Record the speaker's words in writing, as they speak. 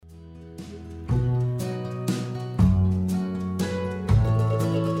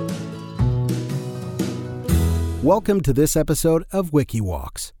Welcome to this episode of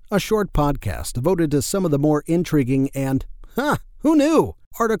WikiWalks, a short podcast devoted to some of the more intriguing and, who knew,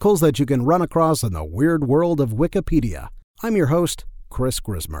 articles that you can run across in the weird world of Wikipedia. I'm your host, Chris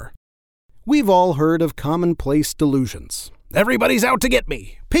Grismer. We've all heard of commonplace delusions. Everybody's out to get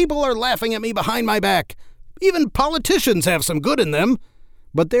me. People are laughing at me behind my back. Even politicians have some good in them.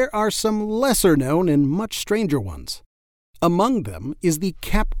 But there are some lesser known and much stranger ones. Among them is the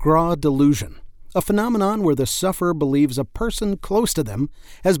Capgras delusion, a phenomenon where the sufferer believes a person close to them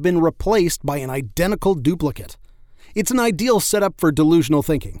has been replaced by an identical duplicate. It's an ideal setup for delusional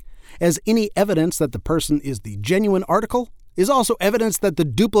thinking, as any evidence that the person is the genuine article is also evidence that the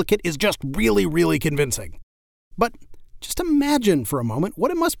duplicate is just really convincing. But just imagine for a moment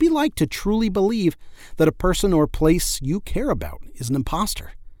what it must be like to truly believe that a person or place you care about is an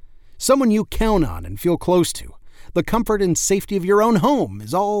imposter. Someone you count on and feel close to. The comfort and safety of your own home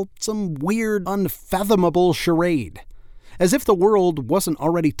is all some weird, unfathomable charade. As if the world wasn't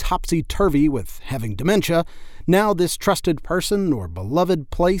already topsy-turvy with having dementia, now this trusted person or beloved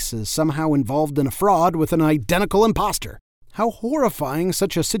place is somehow involved in a fraud with an identical imposter. How horrifying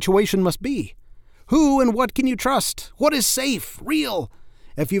such a situation must be. Who and what can you trust? What is safe, real?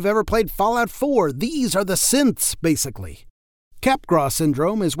 If you've ever played Fallout 4, these are the synths, basically. Capgras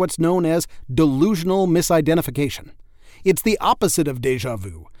syndrome is what's known as delusional misidentification. It's the opposite of déjà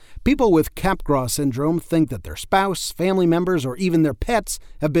vu. People with Capgras syndrome think that their spouse, family members, or even their pets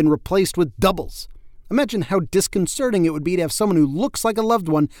have been replaced with doubles. Imagine how disconcerting it would be to have someone who looks like a loved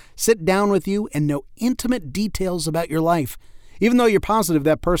one sit down with you and know intimate details about your life, even though you're positive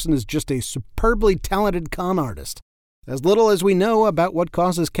that person is just a superbly talented con artist. As little as we know about what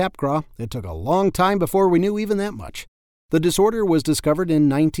causes Capgras, it took a long time before we knew even that much. The disorder was discovered in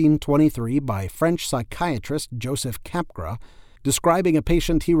 1923 by French psychiatrist Joseph Capgras, describing a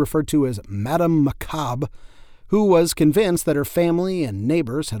patient he referred to as Madame Macabre, who was convinced that her family and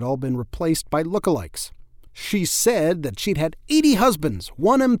neighbors had all been replaced by lookalikes. She said that she'd had 80 husbands.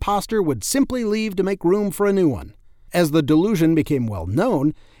 One imposter would simply leave to make room for a new one. As the delusion became well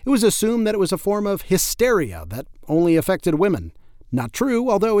known, it was assumed that it was a form of hysteria that only affected women. Not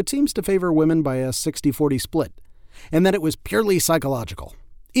true, although it seems to favor women by a 60-40 split. And that it was purely psychological.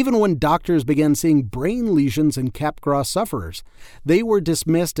 Even when doctors began seeing brain lesions in Capgras sufferers, they were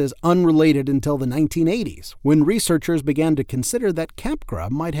dismissed as unrelated until the 1980s, when researchers began to consider that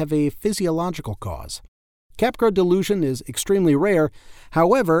Capgras might have a physiological cause. Capgras delusion is extremely rare.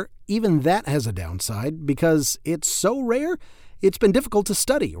 However, even that has a downside because it's so rare, it's been difficult to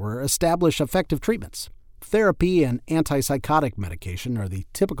study or establish effective treatments. Therapy and antipsychotic medication are the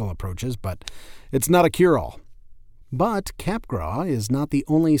typical approaches, but it's not a cure-all. But Capgras is not the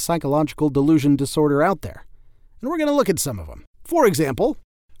only psychological delusion disorder out there, and we're going to look at some of them. For example,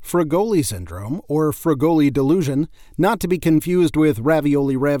 Fregoli syndrome, or Fregoli delusion, not to be confused with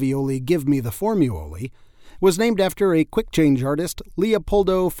ravioli, give me the formuoli, was named after a quick change artist,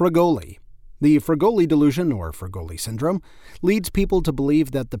 Leopoldo Fregoli. The Fregoli delusion, or Fregoli syndrome, leads people to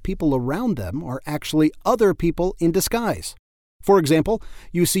believe that the people around them are actually other people in disguise. For example,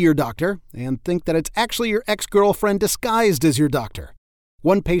 you see your doctor and think that it's actually your ex-girlfriend disguised as your doctor.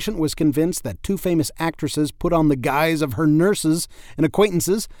 One patient was convinced that two famous actresses put on the guise of her nurses and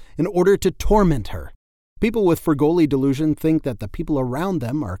acquaintances in order to torment her. People with Fregoli delusion think that the people around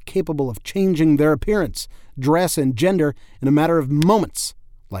them are capable of changing their appearance, dress, and gender in a matter of moments,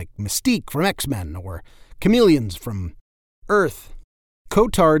 like Mystique from X-Men or chameleons from Earth.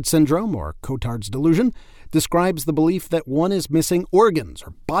 Cotard syndrome, or Cotard's delusion, describes the belief that one is missing organs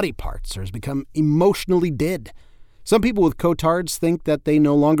or body parts or has become emotionally dead. Some people with Cotard's think that they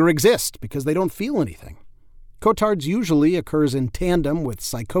no longer exist because they don't feel anything. Cotard's usually occurs in tandem with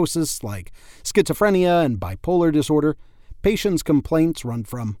psychosis like schizophrenia and bipolar disorder. Patients' complaints run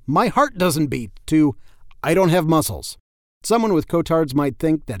from, "my heart doesn't beat," to, "I don't have muscles." Someone with Cotard's might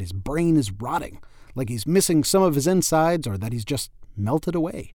think that his brain is rotting, like he's missing some of his insides or that he's just melted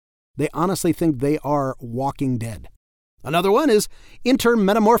away. They honestly think they are walking dead. Another one is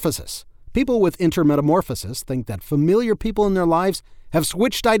intermetamorphosis. People with intermetamorphosis think that familiar people in their lives have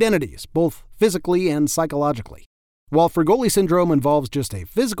switched identities, both physically and psychologically. While Fregoli syndrome involves just a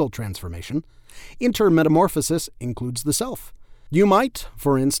physical transformation, intermetamorphosis includes the self. You might,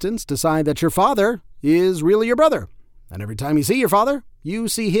 for instance, decide that your father is really your brother, and every time you see your father, you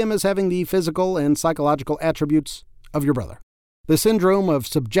see him as having the physical and psychological attributes of your brother. The syndrome of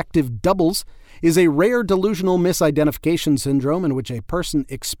subjective doubles is a rare delusional misidentification syndrome in which a person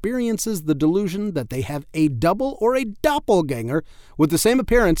experiences the delusion that they have a double or a doppelganger with the same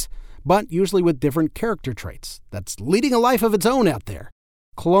appearance, but usually with different character traits, that's leading a life of its own out there.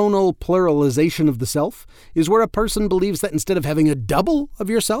 Clonal pluralization of the self is where a person believes that instead of having a double of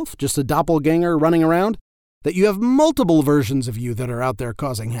yourself, just a doppelganger running around, that you have multiple versions of you that are out there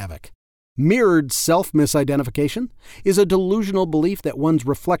causing havoc. Mirrored self-misidentification is a delusional belief that one's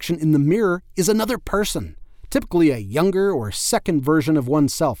reflection in the mirror is another person, typically a younger or second version of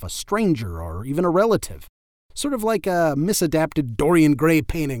oneself, a stranger or even a relative. Sort of like a misadapted Dorian Gray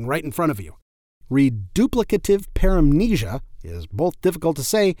painting right in front of you. Reduplicative paramnesia is both difficult to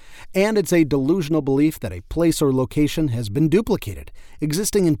say, and it's a delusional belief that a place or location has been duplicated,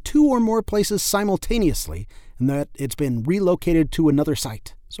 existing in two or more places simultaneously, and that it's been relocated to another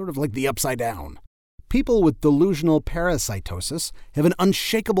site, sort of like the Upside Down. People with delusional parasitosis have an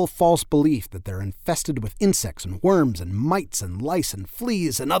unshakable false belief that they're infested with insects and worms and mites and lice and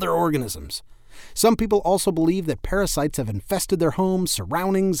fleas and other organisms. Some people also believe that parasites have infested their homes,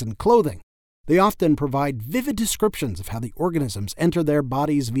 surroundings, and clothing. They often provide vivid descriptions of how the organisms enter their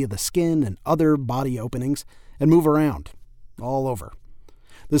bodies via the skin and other body openings and move around, all over.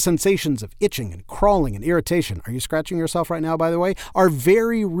 The sensations of itching and crawling and irritation, are you scratching yourself right now, by the way, are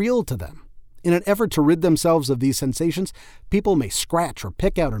very real to them. In an effort to rid themselves of these sensations, people may scratch or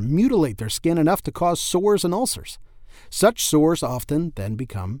pick out or mutilate their skin enough to cause sores and ulcers. Such sores often then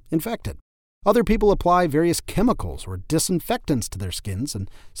become infected. Other people apply various chemicals or disinfectants to their skins, and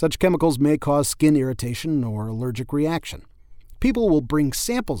such chemicals may cause skin irritation or allergic reaction. People will bring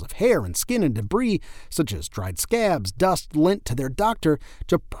samples of hair and skin and debris, such as dried scabs, dust, lint, to their doctor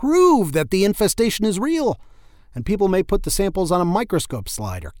to prove that the infestation is real. And people may put the samples on a microscope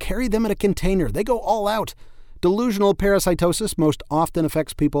slide or carry them in a container. They go all out. Delusional parasitosis most often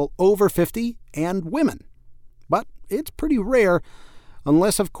affects people over 50 and women. But it's pretty rare,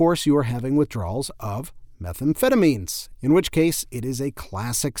 unless, of course, you are having withdrawals of methamphetamines, in which case it is a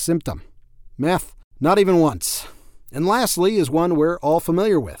classic symptom. Meth, not even once. And lastly is one we're all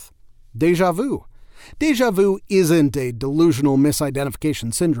familiar with, déjà vu. Déjà vu isn't a delusional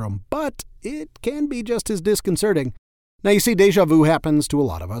misidentification syndrome, but it can be just as disconcerting. Now, you see, déjà vu happens to a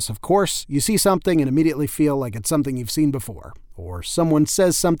lot of us. Of course, you see something and immediately feel like it's something you've seen before. Or someone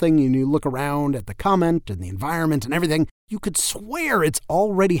says something and you look around at the comment and the environment and everything. You could swear it's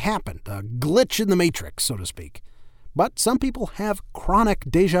already happened, a glitch in the matrix, so to speak. But some people have chronic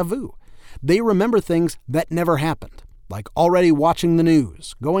déjà vu. They remember things that never happened, like already watching the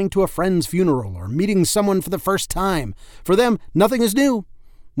news, going to a friend's funeral, or meeting someone for the first time. For them, nothing is new.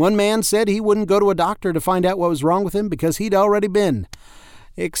 One man said he wouldn't go to a doctor to find out what was wrong with him because he'd already been.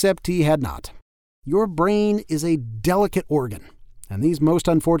 Except he had not. Your brain is a delicate organ, and these most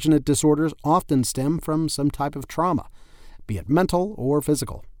unfortunate disorders often stem from some type of trauma, be it mental or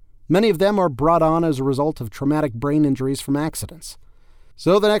physical. Many of them are brought on as a result of traumatic brain injuries from accidents.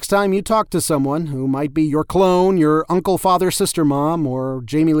 So the next time you talk to someone who might be your clone, your uncle, father, sister, mom, or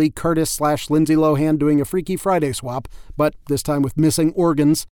Jamie Lee Curtis / Lindsay Lohan doing a Freaky Friday swap, but this time with missing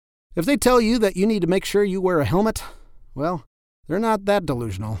organs, if they tell you that you need to make sure you wear a helmet, well, they're not that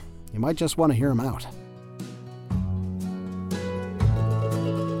delusional. You might just want to hear them out.